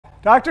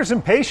Doctors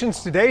and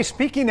patients today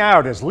speaking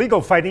out as legal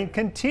fighting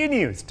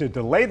continues to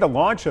delay the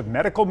launch of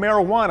medical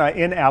marijuana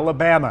in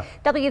Alabama.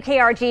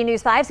 WKRG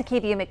News 5's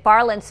Akivia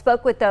McFarland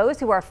spoke with those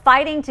who are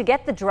fighting to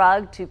get the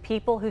drug to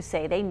people who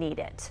say they need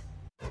it.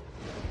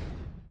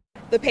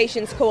 The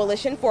Patients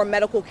Coalition for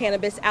Medical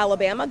Cannabis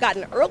Alabama got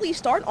an early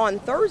start on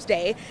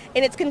Thursday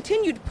in its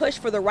continued push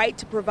for the right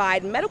to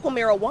provide medical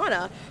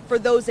marijuana for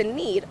those in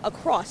need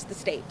across the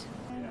state.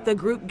 The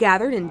group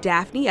gathered in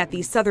Daphne at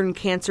the Southern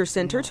Cancer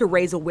Center to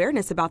raise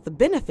awareness about the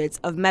benefits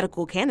of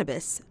medical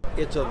cannabis.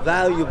 It's a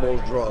valuable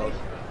drug.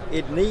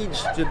 It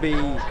needs to be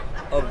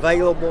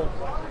available,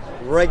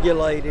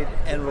 regulated,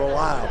 and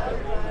reliable.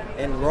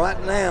 And right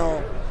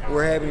now,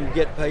 we're having to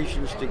get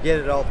patients to get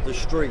it off the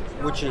street,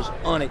 which is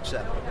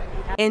unacceptable.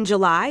 In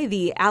July,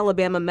 the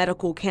Alabama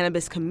Medical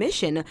Cannabis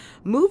Commission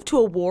moved to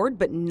award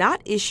but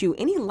not issue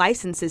any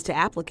licenses to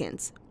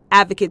applicants.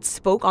 Advocates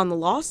spoke on the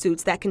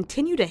lawsuits that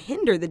continue to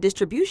hinder the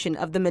distribution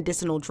of the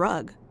medicinal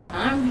drug.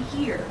 I'm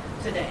here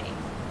today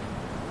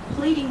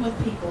pleading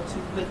with people to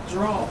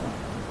withdraw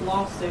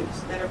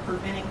lawsuits that are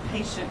preventing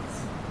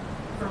patients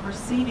from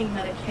receiving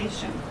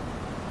medication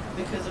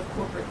because of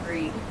corporate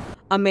greed.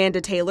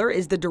 Amanda Taylor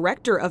is the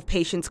director of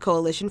Patients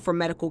Coalition for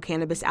Medical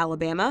Cannabis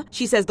Alabama.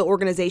 She says the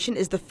organization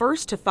is the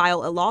first to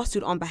file a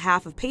lawsuit on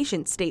behalf of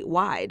patients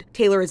statewide.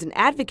 Taylor is an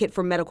advocate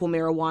for medical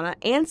marijuana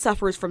and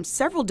suffers from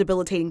several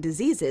debilitating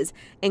diseases,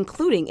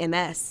 including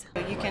MS.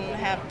 You can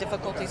have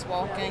difficulties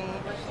walking,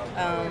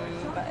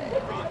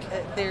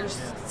 there's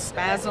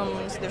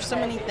spasms, there's so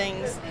many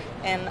things,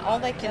 and all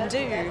they can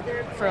do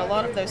for a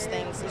lot of those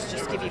things is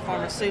just give you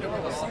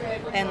pharmaceuticals.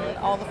 And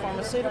all the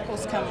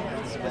pharmaceuticals come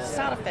with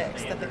side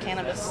effects that the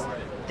cannabis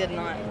did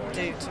not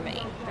do to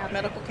me.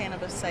 Medical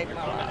cannabis saved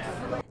my life.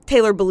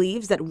 Taylor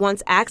believes that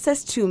once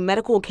access to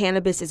medical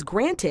cannabis is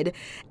granted,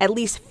 at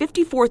least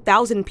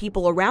 54,000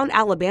 people around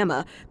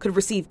Alabama could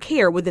receive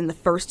care within the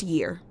first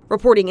year.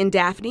 Reporting in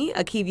Daphne,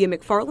 Akivia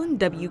McFarland,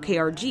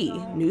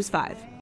 WKRG News 5.